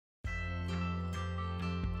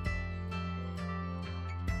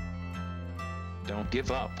Don't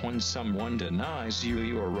give up when someone denies you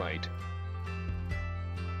your right.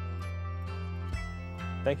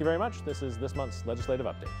 Thank you very much. This is this month's Legislative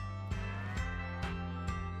Update.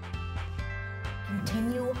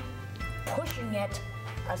 Continue pushing it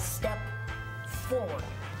a step forward.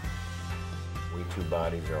 We two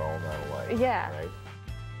bodies are all not alike. Yeah. Right?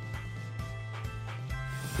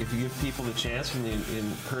 If you give people the chance and the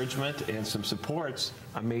encouragement and some supports,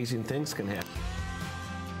 amazing things can happen.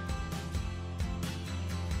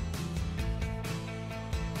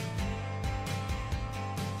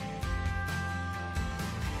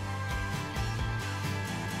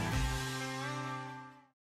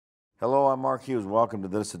 Hello, I'm Mark Hughes. Welcome to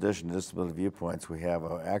this edition of Disability Viewpoints. We have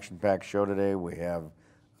an action-packed show today. We have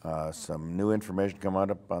some new information coming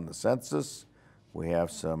up on the census. We have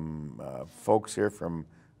some folks here from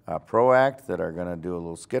ProAct that are going to do a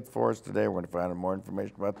little skit for us today. We're going to find out more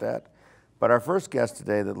information about that. But our first guest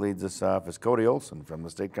today that leads us off is Cody Olson from the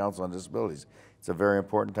State Council on Disabilities. It's a very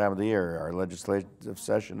important time of the year. Our legislative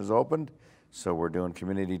session is opened, so we're doing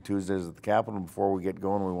Community Tuesdays at the Capitol. Before we get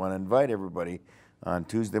going, we want to invite everybody on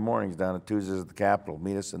Tuesday mornings down at Tuesdays at the Capitol.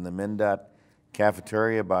 Meet us in the MnDOT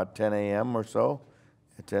cafeteria about 10 a.m. or so,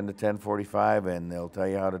 at 10 to 10:45, and they'll tell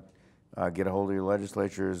you how to get a hold of your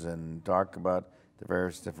legislatures and talk about the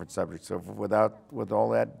various different subjects. So with all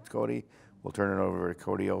that, Cody, we'll turn it over to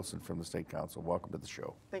Cody Olson from the State Council. Welcome to the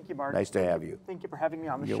show. Tyou Mark. Nice to have you. Thank you for having me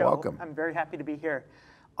on the show. You're welcome. I'm very happy to be here.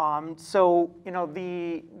 So, you know,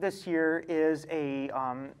 this year is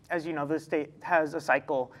as you know, the state has a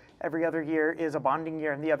cycle. Every other year is a bonding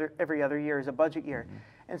year, and every other year is a budget year. Mm-hmm.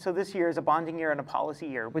 And so this year is a bonding year and a policy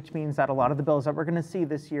year, which means that a lot of the bills that we're going to see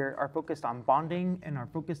this year are focused on bonding and are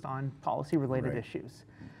focused on policy-related issues.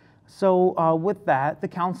 So with that, the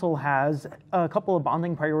council has a couple of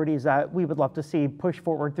bonding priorities that we would love to see push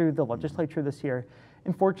forward through the legislature this year.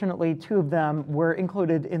 Unfortunately, two of them were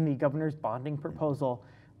included in the governor's bonding proposal,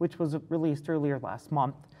 which was released earlier last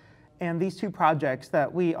month. And these two projects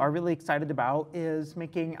that we are really excited about is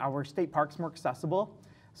making our state parks more accessible.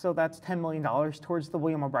 So that's $10 million towards the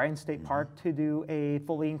William O'Brien State Park to do a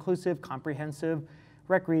fully inclusive, comprehensive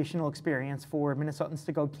recreational experience for Minnesotans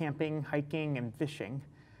to go camping, hiking, and fishing.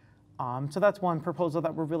 So that's one proposal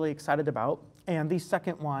that we're really excited about. And the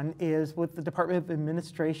second one is with the Department of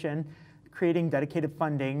Administration creating dedicated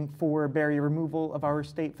funding for barrier removal of our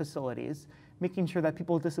state facilities, making sure that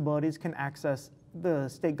people with disabilities can access the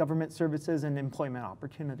state government services and employment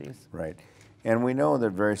opportunities. Right. And we know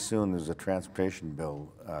that very soon there's a transportation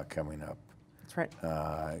bill coming up. That's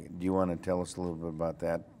right. Do you want to tell us a little bit about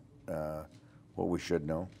that, what we should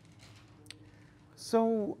know?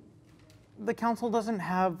 So the council doesn't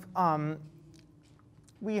have,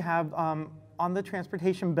 we have on the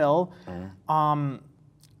transportation bill,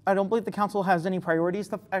 I don't believe the council has any priorities.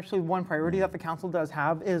 Actually, one priority that the council does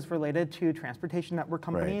have is related to transportation network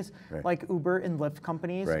companies like Uber and Lyft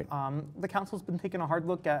companies. The council's been taking a hard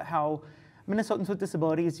look at how Minnesotans with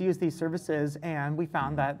disabilities use these services, and we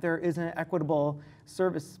found that there isn't an equitable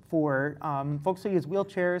service for folks who use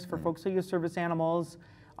wheelchairs, for folks who use service animals.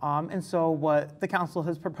 And so what the council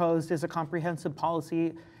has proposed is a comprehensive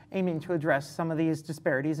policy aiming to address some of these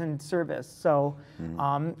disparities in service. So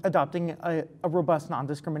adopting a robust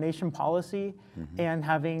non-discrimination policy and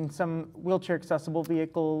having some wheelchair accessible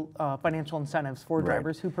vehicle financial incentives for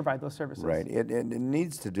drivers who provide those services. Right, it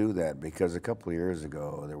needs to do that because a couple of years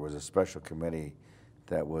ago there was a special committee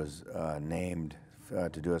that was named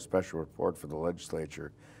to do a special report for the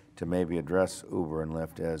legislature to maybe address Uber and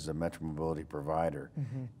Lyft as a metro mobility provider.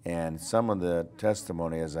 And some of the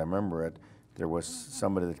testimony, as I remember it, there was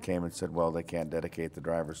somebody that came and said, well, they can't dedicate the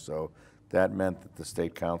drivers, so that meant that the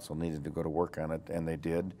state council needed to go to work on it, and they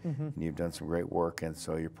did. And you've done some great work, and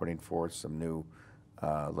so you're putting forth some new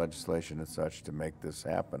legislation and such to make this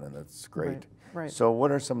happen, and that's great. Right. So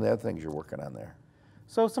what are some of the other things you're working on there?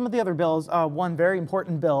 So some of the other bills, one very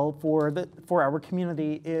important bill for our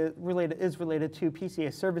community is related to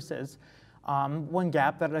PCA services. One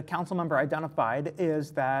gap that a council member identified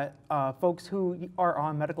is that folks who are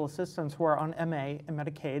on medical assistance, who are on MA and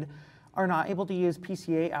Medicaid, are not able to use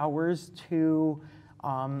PCA hours to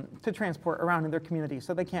transport around in their community.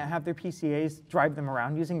 So they can't have their PCAs drive them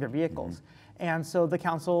around using their vehicles. And so the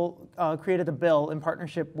council created a bill in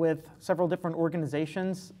partnership with several different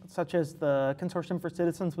organizations, such as the Consortium for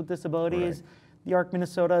Citizens with Disabilities, the ARC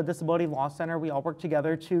Minnesota Disability Law Center. We all worked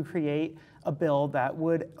together to create a bill that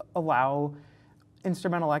would allow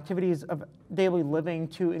instrumental activities of daily living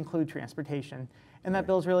to include transportation. And that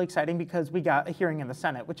bill is really exciting because we got a hearing in the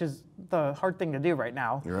Senate, which is the hard thing to do right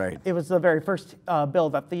now. You're right. It was the very first bill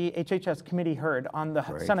that the HHS committee heard on the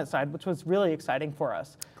Senate side, which was really exciting for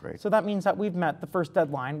us. Great. So that means that we've met the first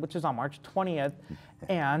deadline, which is on March 20th,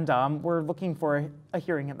 and we're looking for a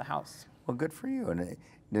hearing in the House. Well, good for you. And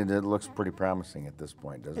it looks pretty promising at this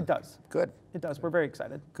point, doesn't it? It does. Good. It does. We're very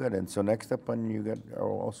excited. Good. And so next up on you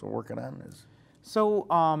are also working on is? So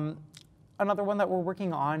another one that we're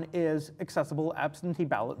working on is accessible absentee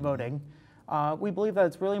ballot voting. We believe that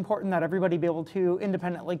it's really important that everybody be able to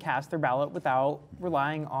independently cast their ballot without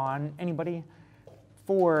relying on anybody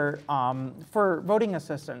for voting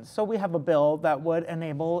assistance. So we have a bill that would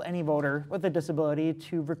enable any voter with a disability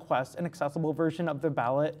to request an accessible version of their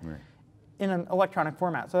ballot in an electronic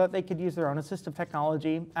format so that they could use their own assistive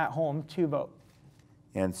technology at home to vote.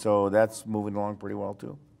 And so that's moving along pretty well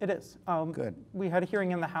too? It is. Good. We had a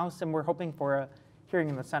hearing in the House, and we're hoping for a hearing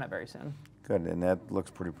in the Senate very soon. Good, and that looks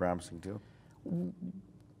pretty promising too?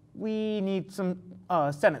 We need some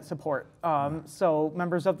Senate support. So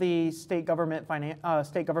members of the State Government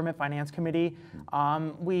Finance Committee,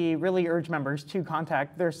 we really urge members to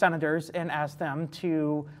contact their senators and ask them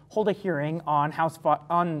to hold a hearing on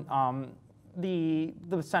the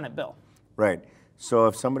Senate bill. Right. So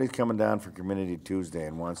if somebody's coming down for Community Tuesday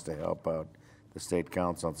and wants to help out the State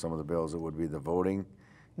Council on some of the bills, it would be the voting,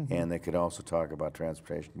 and they could also talk about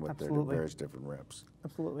transportation with their various different reps.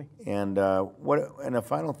 Absolutely. And and a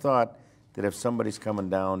final thought, that if somebody's coming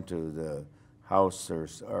down to the House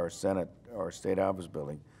or Senate or State Office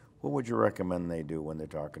building, what would you recommend they do when they're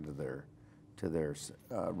talking to their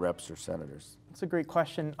reps or senators? It's a great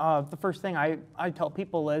question. The first thing I tell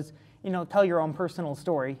people is, tell your own personal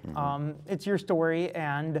story. It's your story,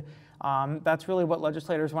 and that's really what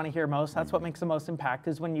legislators want to hear most. That's what makes the most impact,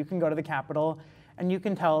 is when you can go to the Capitol and you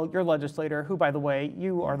can tell your legislator, who, by the way,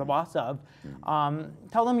 you are the boss of,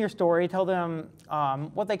 tell them your story, tell them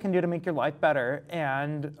what they can do to make your life better.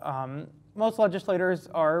 And most legislators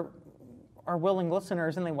are willing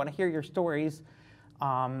listeners, and they want to hear your stories.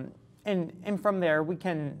 And from there, we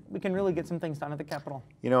can really get some things done at the Capitol.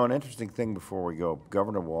 An interesting thing before we go,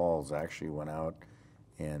 Governor Walz actually went out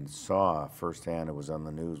and saw firsthand, it was on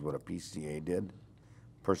the news, what a PCA did,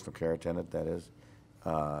 personal care attendant that is,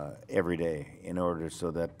 every day, in order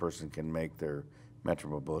so that person can make their Metro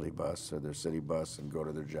Mobility bus or their city bus and go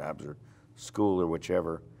to their jobs or school or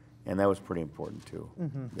whichever. And that was pretty important too.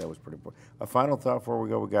 That was pretty important. A final thought before we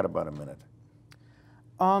go, we got about a minute.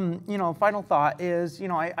 Final thought is,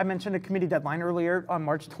 I mentioned a committee deadline earlier on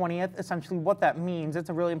March 20th. Essentially what that means, it's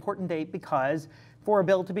a really important date because for a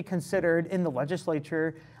bill to be considered in the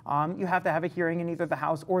legislature, you have to have a hearing in either the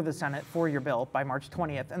House or the Senate for your bill by March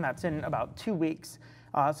 20th, and that's in about 2 weeks.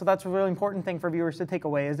 So that's a really important thing for viewers to take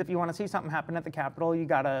away, is if you want to see something happen at the Capitol, you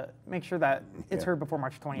got to make sure that it's heard before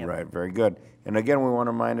March 20th. Right, very good. And again, we want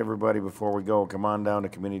to remind everybody before we go, come on down to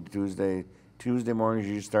Community Tuesday. Tuesday mornings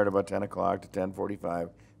usually start about 10 o'clock to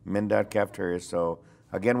 10:45, MnDOT cafeteria. So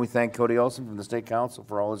again, we thank Cody Olson from the State Council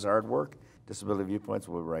for all his hard work. Disability Viewpoints,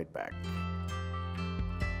 we'll be right back.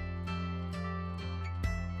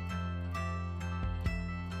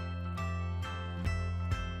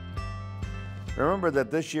 Remember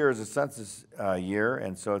that this year is a census year,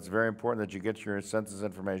 and so it's very important that you get your census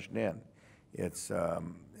information in.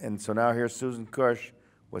 And so now here's Susan Kusz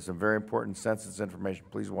with some very important census information.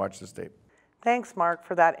 Please watch this tape. Thanks, Mark,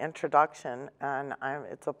 for that introduction. And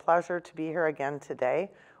it's a pleasure to be here again today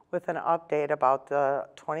with an update about the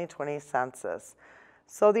 2020 census.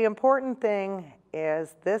 So the important thing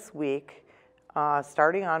is this week,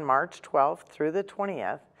 starting on March 12th through the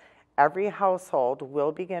 20th, every household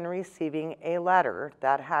will begin receiving a letter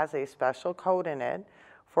that has a special code in it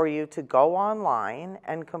for you to go online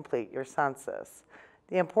and complete your census.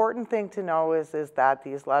 The important thing to know is that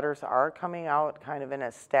these letters are coming out kind of in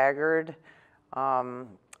a staggered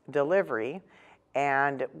delivery,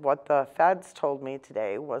 and what the feds told me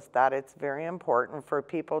today was that it's very important for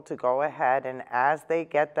people to go ahead and, as they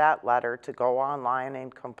get that letter, to go online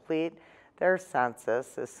and complete their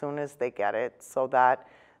census as soon as they get it, so that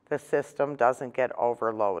the system doesn't get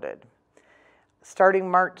overloaded. Starting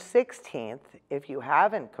March 16th, if you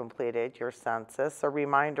haven't completed your census, a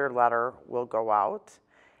reminder letter will go out.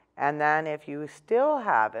 And then if you still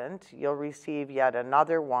haven't, you'll receive yet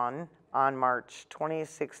another one on March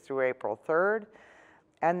 26th through April 3rd.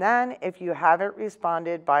 And then if you haven't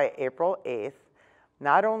responded by April 8th,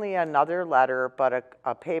 not only another letter, but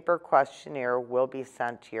a paper questionnaire will be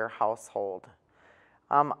sent to your household.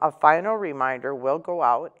 A final reminder will go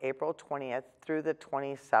out April 20th through the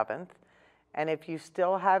 27th. And if you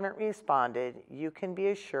still haven't responded, you can be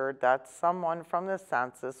assured that someone from the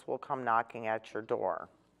census will come knocking at your door.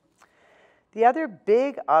 The other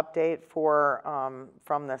big update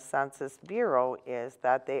from the Census Bureau is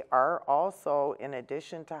that they are also, in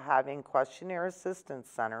addition to having questionnaire assistance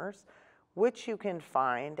centers, which you can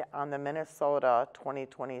find on the Minnesota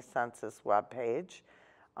 2020 Census webpage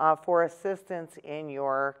for assistance in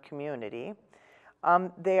your community.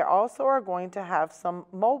 They also are going to have some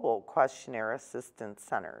mobile questionnaire assistance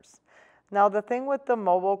centers. Now, the thing with the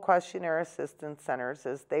mobile questionnaire assistance centers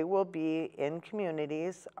is they will be in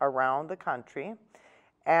communities around the country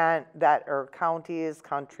and that are counties,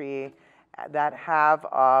 country that have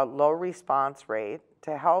a low response rate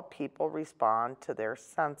to help people respond to their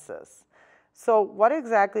census. So what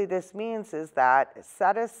exactly this means is that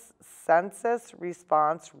census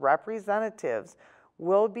response representatives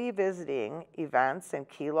will be visiting events in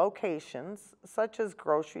key locations such as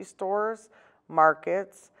grocery stores,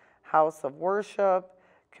 markets, house of worship,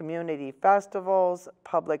 community festivals,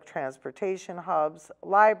 public transportation hubs,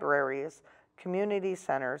 libraries, community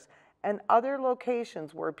centers, and other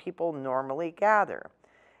locations where people normally gather.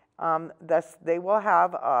 Thus, they will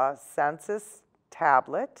have a census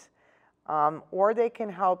tablet, or they can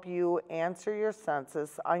help you answer your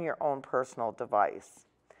census on your own personal device.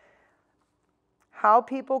 How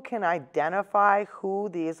people can identify who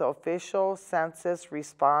these official census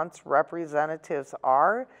response representatives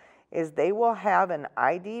are is they will have an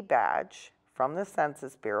ID badge from the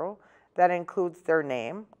Census Bureau that includes their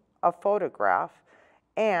name, a photograph,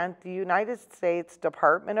 and the United States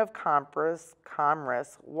Department of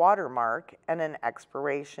Commerce watermark and an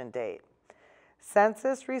expiration date.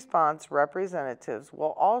 Census response representatives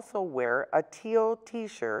will also wear a teal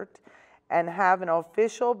t-shirt and have an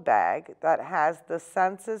official bag that has the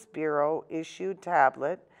Census Bureau issued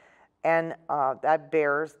tablet and that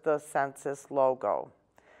bears the census logo.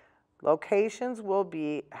 Locations will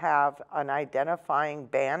have an identifying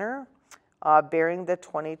banner bearing the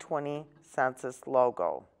 2020 census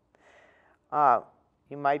logo.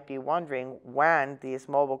 You might be wondering when these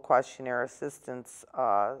mobile questionnaire assistance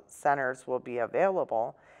centers will be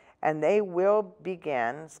available, and they will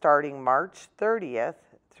begin starting March 30th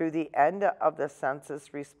through the end of the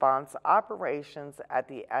census response operations at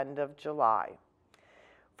the end of July.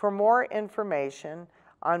 For more information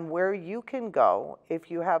on where you can go if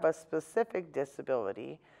you have a specific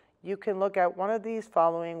disability, you can look at one of these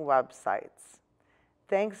following websites.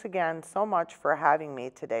 Thanks again so much for having me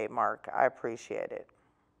today, Mark. I appreciate it.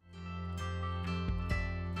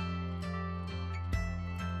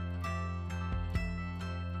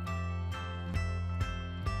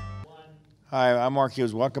 Hi, I'm Mark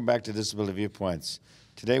Hughes. Welcome back to Disability Viewpoints.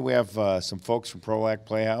 Today we have some folks from ProAct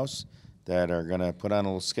Playhouse that are going to put on a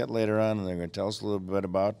little skit later on, and they're going to tell us a little bit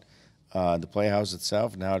about the Playhouse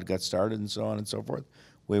itself and how it got started and so on and so forth.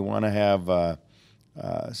 We want to have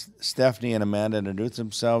Stephanie and Amanda introduce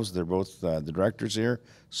themselves. They're both the directors here,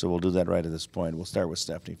 so we'll do that right at this point. We'll start with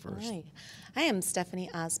Stephanie first. All right. I am Stephanie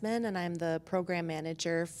Osman, and I'm the program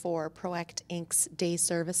manager for ProAct Inc.'s Day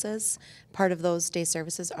Services. Part of those day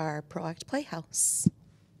services are ProAct Playhouse.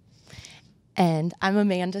 And I'm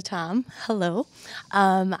Amanda Tom. Hello.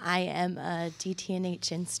 I am a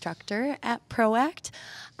DT&H instructor at ProAct.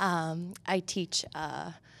 I teach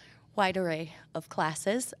a wide array of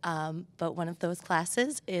classes, but one of those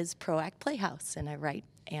classes is ProAct Playhouse, and I write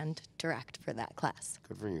and direct for that class.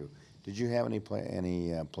 Good for you. Did you have any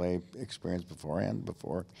play experience beforehand,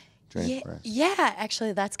 before training for us? Yeah,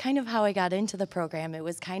 actually, that's kind of how I got into the program. It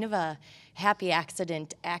was kind of a happy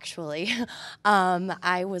accident, actually.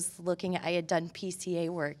 I had done PCA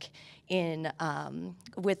work in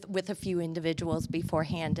with a few individuals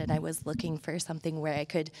beforehand, and I was looking for something where I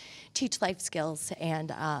could teach life skills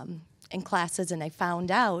and classes, and I found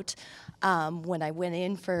out when I went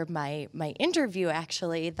in for my interview,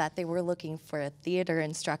 actually, that they were looking for a theater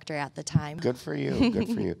instructor at the time. Good for you. Good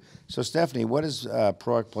for you. So, Stephanie, what is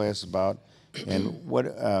ProAct Playhouse about, and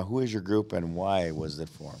who is your group, and why was it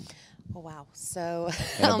formed? Oh, wow. So,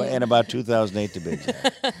 in about 2008 to be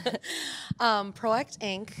exact. ProAct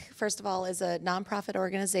Inc., first of all, is a nonprofit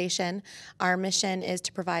organization. Our mission is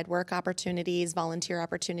to provide work opportunities, volunteer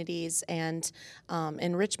opportunities, and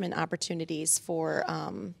enrichment opportunities for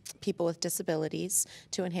people with disabilities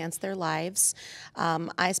to enhance their lives.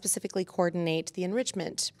 I specifically coordinate the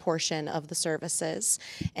enrichment portion of the services,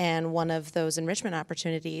 and one of those enrichment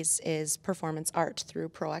opportunities is performance art through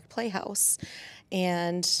ProAct Playhouse.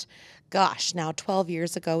 And now 12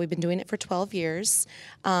 years ago. We've been doing it for 12 years.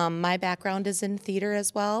 My background is in theater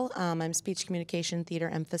as well. I'm speech communication theater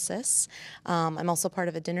emphasis. I'm also part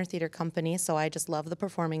of a dinner theater company, so I just love the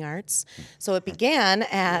performing arts. So it began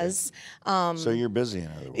as... so you're busy, in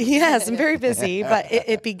other words. Yes, I'm very busy, but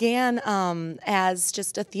it began as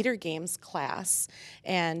just a theater games class,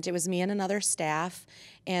 and it was me and another staff,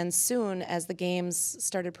 and soon as the games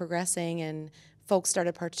started progressing and folks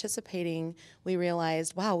started participating, we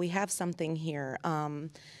realized, wow, we have something here.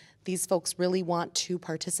 These folks really want to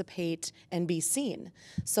participate and be seen.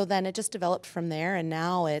 So then it just developed from there, and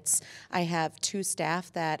now I have 2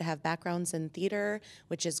 staff that have backgrounds in theater,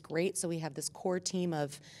 which is great. So we have this core team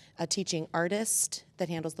of a teaching artist that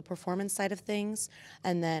handles the performance side of things,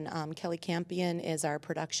 and then Kelly Campion is our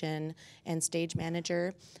production and stage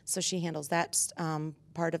manager, so she handles that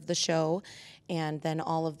part of the show, and then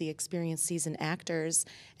all of the experienced seasoned actors,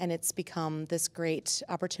 and it's become this great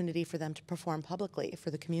opportunity for them to perform publicly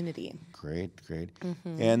for the community. Great, great.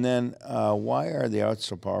 And then why are the arts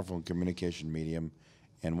so powerful in communication medium,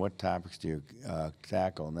 and what topics do you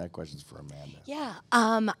tackle? And that question's for Amanda. Yeah,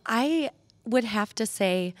 I would have to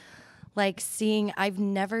say, like, I've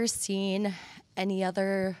never seen any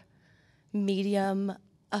other medium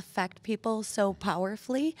affect people so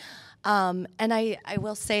powerfully. And I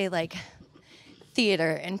will say, like, theater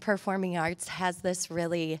and performing arts has this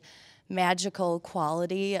really magical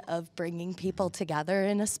quality of bringing people together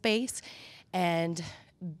in a space and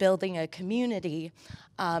building a community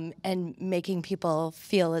and making people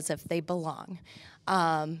feel as if they belong.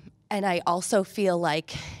 And I also feel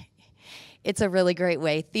like it's a really great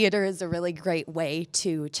way. Theater is a really great way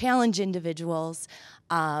to challenge individuals,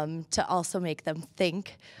 to also make them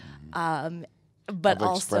think, but of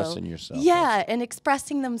also expressing yourself. Yeah, and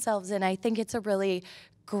expressing themselves. And I think it's a really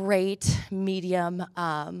great medium,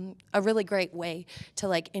 a really great way to,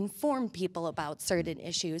 like, inform people about certain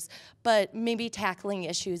issues, but maybe tackling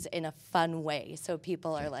issues in a fun way. So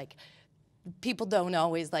people are like, people don't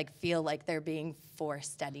always, like, feel like they're being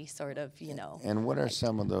forced any sort of, And what are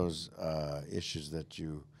some of those issues that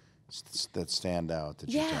that stand out that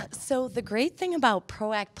you tackle? So the great thing about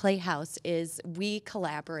ProAct Playhouse is we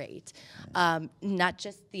collaborate, not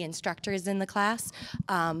just the instructors in the class,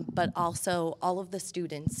 but also all of the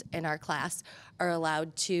students in our class are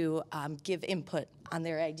allowed to give input on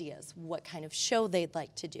their ideas, what kind of show they'd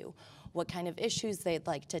like to do, what kind of issues they'd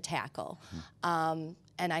like to tackle.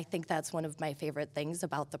 And I think that's one of my favorite things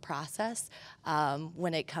about the process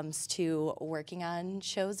when it comes to working on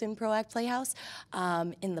shows in ProAct Playhouse.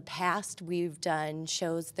 In the past, we've done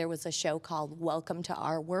shows. There was a show called Welcome to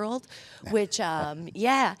Our World, which,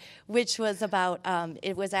 which was about,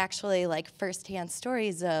 it was actually like firsthand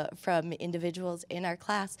stories from individuals in our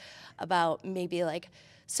class about maybe like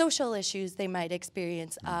social issues they might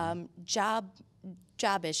experience, job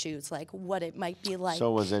issues, like what it might be like. So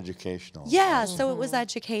it was educational. Yeah, so it was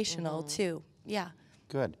educational too. Yeah.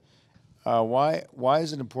 Good. Why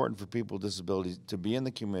is it important for people with disabilities to be in the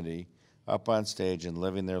community, up on stage and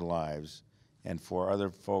living their lives, and for other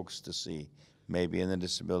folks to see, maybe in the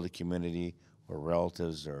disability community or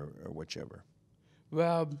relatives or whichever?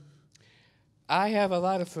 Well, I have a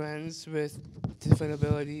lot of friends with different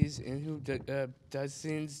abilities and who does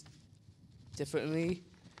things differently.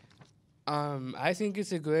 I think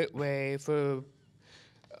it's a great way for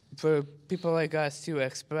people like us to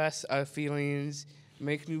express our feelings,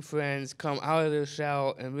 make new friends, come out of their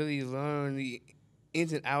shell, and really learn the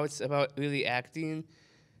ins and outs about really acting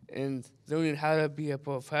and learning how to be a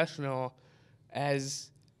professional as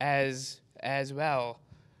well.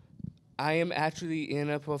 I am actually in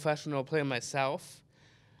a professional play myself.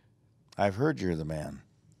 I've heard you're the man.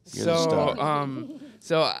 You're the star.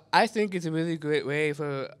 So I think it's a really great way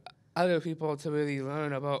for other people to really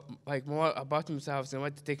learn about, like, more about themselves and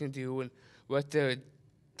what they can do and what their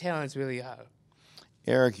talents really are.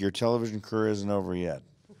 Eric, your television career isn't over yet.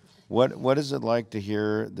 What is it like to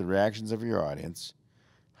hear the reactions of your audience?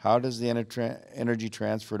 How does the energy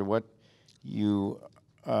transfer to what you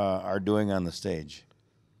are doing on the stage?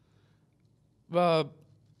 Well,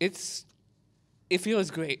 it feels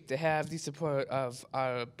great to have the support of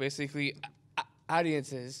our basically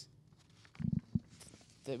audiences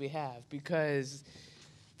that we have, because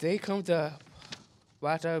they come to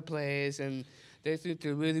watch our plays and they think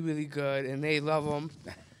they're really, really good and they love them.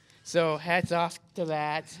 So hats off to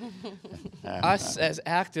that. Us as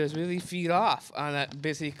actors really feed off on that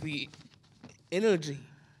basically energy,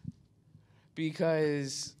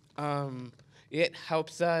 because it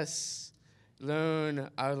helps us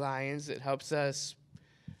learn our lines. It helps us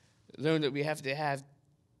learn that we have to have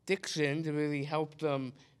diction to really help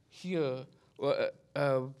them hear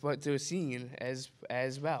what they're seeing as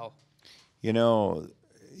well. You know,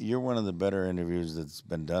 you're one of the better interviews that's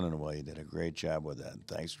been done in a while. You did a great job with that.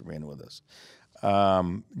 Thanks for being with us.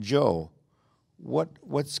 Joe,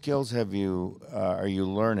 what skills are you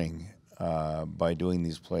learning by doing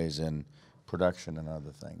these plays in production and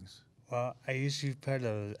other things? Well, I usually part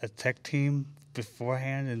of a tech team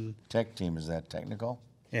beforehand, and Tech team, is that technical?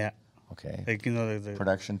 yeah, Okay. like you know the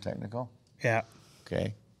Production technical? yeah,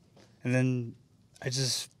 Okay. and then I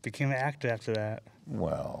just became an actor after that.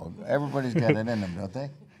 Well, everybody's got it in them, don't they?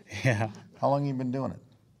 Yeah, How long have you been doing it?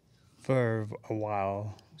 for a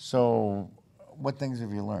while. So, what things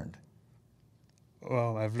have you learned?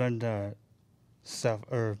 Well, I've learned stuff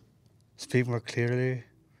or speak more clearly,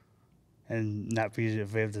 and not be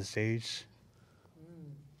afraid of the stage.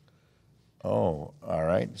 Oh, all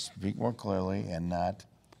right. Speak more clearly and not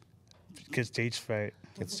Get stage fright.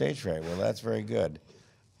 get stage fright. Well, that's very good.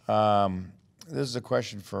 This is a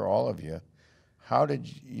question for all of you. How did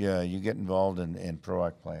you get involved in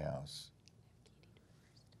ProAct Playhouse?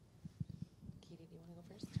 Katie, do you want to go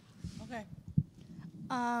first? Okay.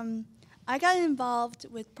 I got involved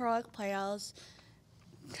with ProAct Playhouse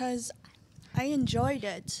because I enjoyed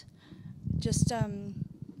it. Just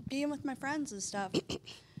being with my friends and stuff.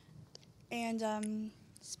 And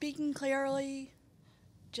speaking clearly,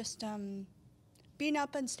 just being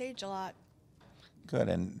up on stage a lot. Good.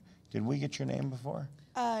 And did we get your name before?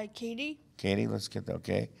 Katie? Katie, let's get that.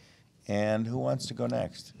 Okay. And who wants to go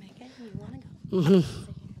next? Megan, you want to go?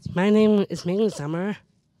 My name is Megan Summer.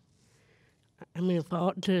 I'm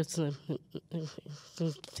involved to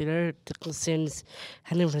consider since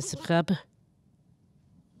Anniversary Club.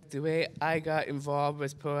 The way I got involved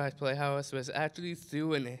with ProAct Playhouse was actually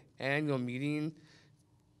through an annual meeting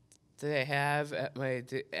that I have at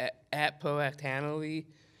ProAct Hanley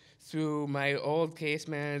through my old case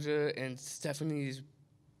manager and Stephanie's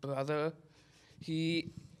brother.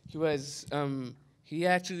 He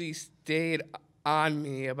actually stayed on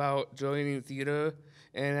me about joining theater,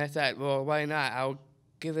 and I thought, well, why not? I'll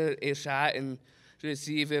give it a shot and just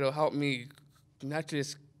see if it'll help me not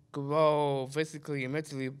just grow physically and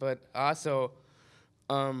mentally, but also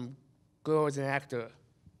grow as an actor.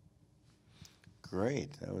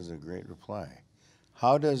 Great. That was a great reply.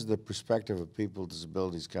 How does the perspective of people with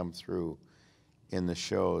disabilities come through in the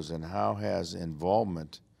shows, and how has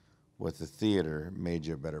involvement with the theater made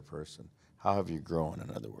you a better person? How have you grown, in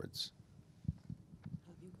other words?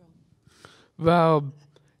 Well,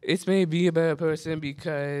 it's made me a better person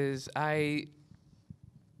because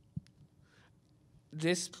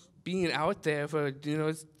just being out there for,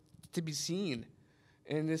 to be seen,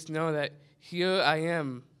 and just know that here I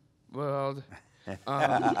am, world.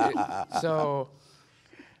 So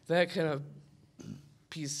that kind of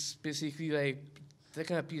piece, basically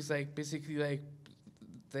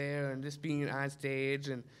there, and just being on stage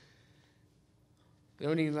and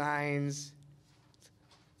learning lines,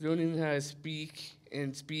 learning how to speak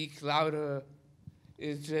and speak louder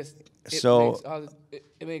is just,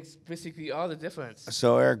 it makes basically all the difference.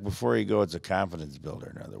 So, Eric, before you go, it's a confidence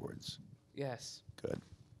builder, in other words. Yes. Good.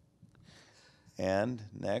 And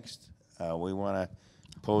next, we want to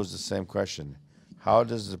pose the same question. How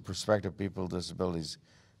does the perspective of people with disabilities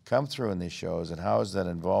come through in these shows, and how has that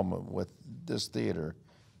involvement with this theater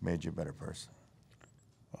made you a better person?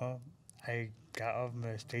 Well, I got over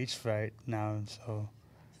my stage fright now, so.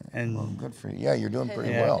 And well, good for you. Yeah, you're doing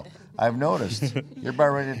pretty well. I've noticed. You're about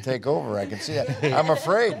ready to take over. I can see it. I'm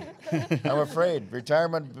afraid. I'm afraid.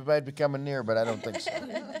 Retirement might be coming near, but I don't think so.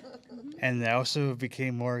 And I also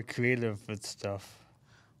became more creative with stuff.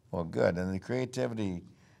 Well, good. And the creativity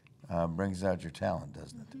brings out your talent,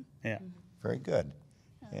 doesn't it? Yeah. Very good.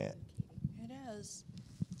 Yeah. It is.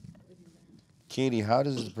 Katie, how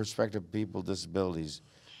does the perspective of people with disabilities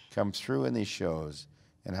come through in these shows,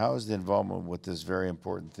 and how has the involvement with this very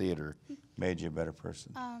important theater made you a better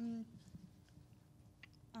person?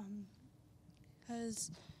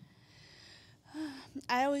 Because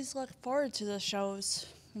I always look forward to the shows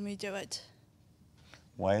when we do it.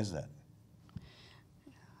 Why is that?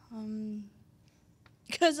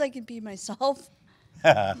 Because I can be myself.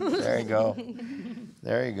 There you go.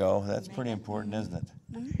 There you go. That's pretty important, isn't it?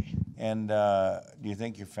 And do you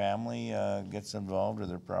think your family gets involved, or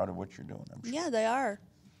they're proud of what you're doing? I'm sure. Yeah, they are.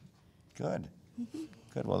 Good.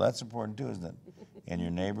 Good. Well, that's important too, isn't it? And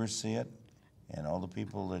your neighbors see it, and all the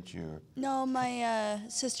people that you're... No, my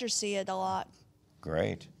sisters see it a lot.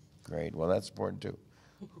 Great. Great. Well, that's important too.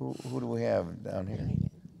 Who do we have down here?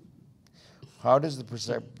 How does the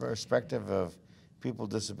perspective of people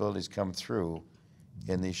with disabilities come through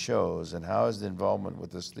in these shows, and how has the involvement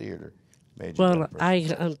with this theater made you Well, that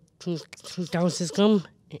person? I down system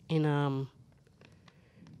and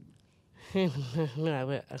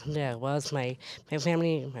yeah, was my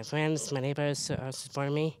family, my friends, my neighbors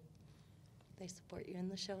support me. They support you in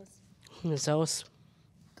the shows. Those.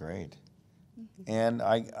 Great. And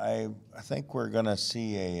I think we're going to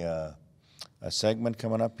see a segment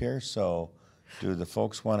coming up here. So, do the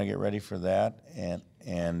folks want to get ready for that? And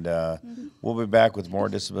we'll be back with more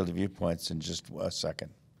Disability Viewpoints in just a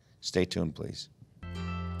second. Stay tuned, please.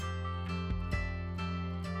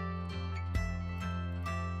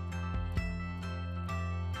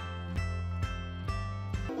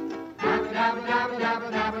 Dabba dabba dabba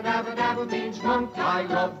dabba dabba dabba means monk. I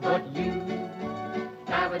love what you.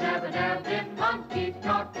 Dabba dabba dabba monkey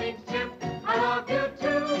talk means chimp. I love you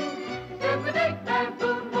too. Then the big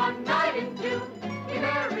baboon one night in June. He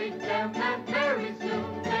married them and very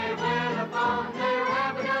soon they went upon their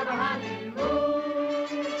dabba dabba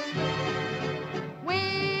honeymoon.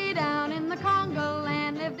 Way down in the Congo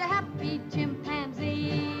land lived a happy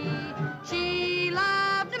chimpanzee. She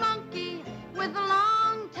loved a monkey with a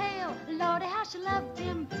long tail. Lordy, how she loved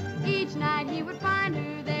him. Each night he would find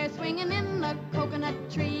her there swinging in the coconut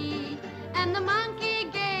tree. And the monkey,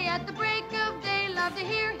 gay at the break of day, loved to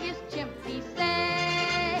hear his chimpy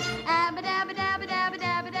say, abba dabba dabba dabba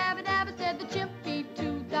dabba dabba dabba, said the chimpy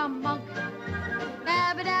to the monk.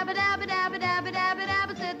 Dabba dabba dabba dabba dabba dabba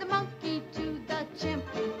dabba, said the monkey to the chimp.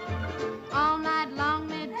 All night long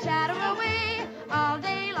they'd chatter away, all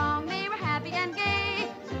day long they were happy and gay,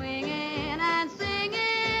 swinging and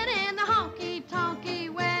singing in the honky-tonky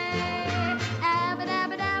way. Abba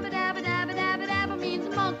dabba dabba dabba dabba dabba dabba means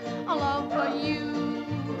monk, a love for you.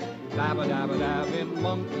 Dabba dabba dabba in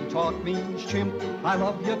monkey talk means chimp. I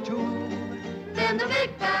love you too. Then the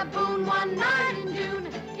big baboon one night in June,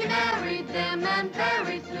 he married them and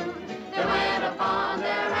very soon they went upon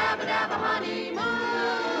their abba dabba honeymoon.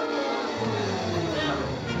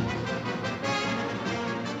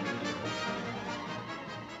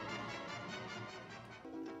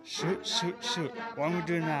 Shoot, shoot, shoot. What do we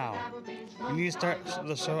do now? We need to start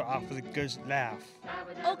the show off with a good laugh.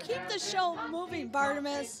 Oh, keep the show moving,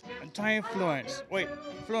 Bartimus. I'm trying Florence. Wait,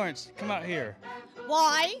 Florence, come out here.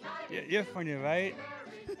 Why? You're funny, right?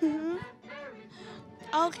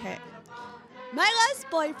 Okay. My last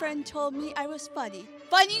boyfriend told me I was funny.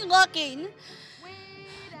 Funny looking.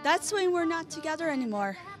 That's when we're not together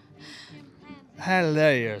anymore.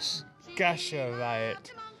 Hilarious. Gotcha,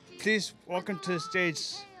 Riot. Please welcome to the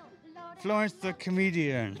stage, Florence the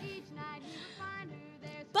comedian.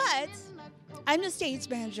 But I'm the stage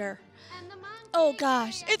manager. Oh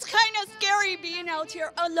gosh, it's kind of scary being out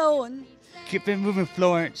here alone. Keep it moving,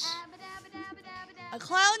 Florence. A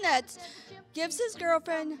clown that gives his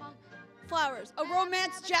girlfriend flowers. A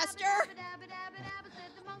romance gesture.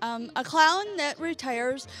 A clown that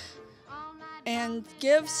retires and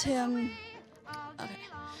gives him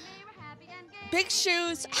big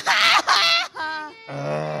shoes.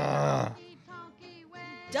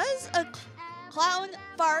 Does a clown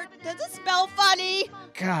fart? Does it smell funny?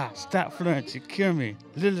 God, stop, Florence. You kill me.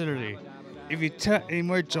 Literally. If you tell any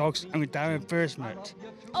more jokes, I'm going to die of embarrassment.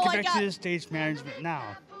 Oh, Get back to the stage management now.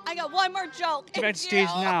 I got one more joke. Get back to stage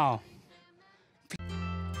now.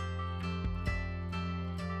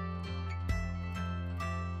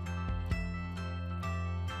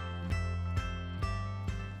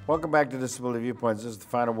 Welcome back to Disability Viewpoints. This is the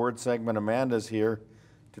final word segment. Amanda's here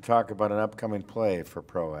to talk about an upcoming play for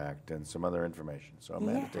ProAct and some other information. So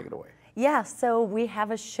Amanda, take it away. Yeah, so we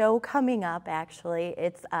have a show coming up, actually.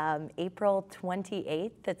 It's April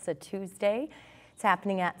 28th. It's a Tuesday. It's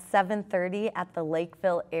happening at 7:30 at the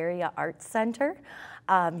Lakeville Area Arts Center.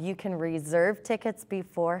 You can reserve tickets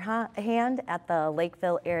beforehand at the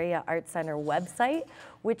Lakeville Area Arts Center website,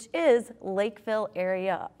 which is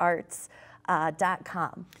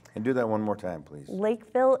lakevilleareaarts.com. And do that one more time, please.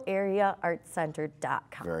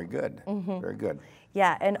 lakevilleareaartscenter.com. Very good. Very good.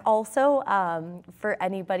 Yeah, and also for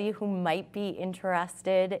anybody who might be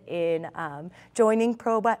interested in joining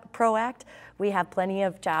ProAct, we have plenty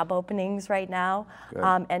of job openings right now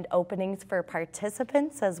and openings for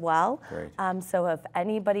participants as well. Great. So if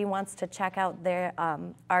anybody wants to check out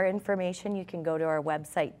our information, you can go to our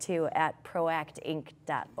website too at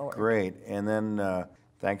proactinc.org. Great. And then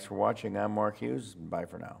thanks for watching. I'm Mark Hughes. Bye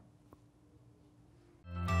for now.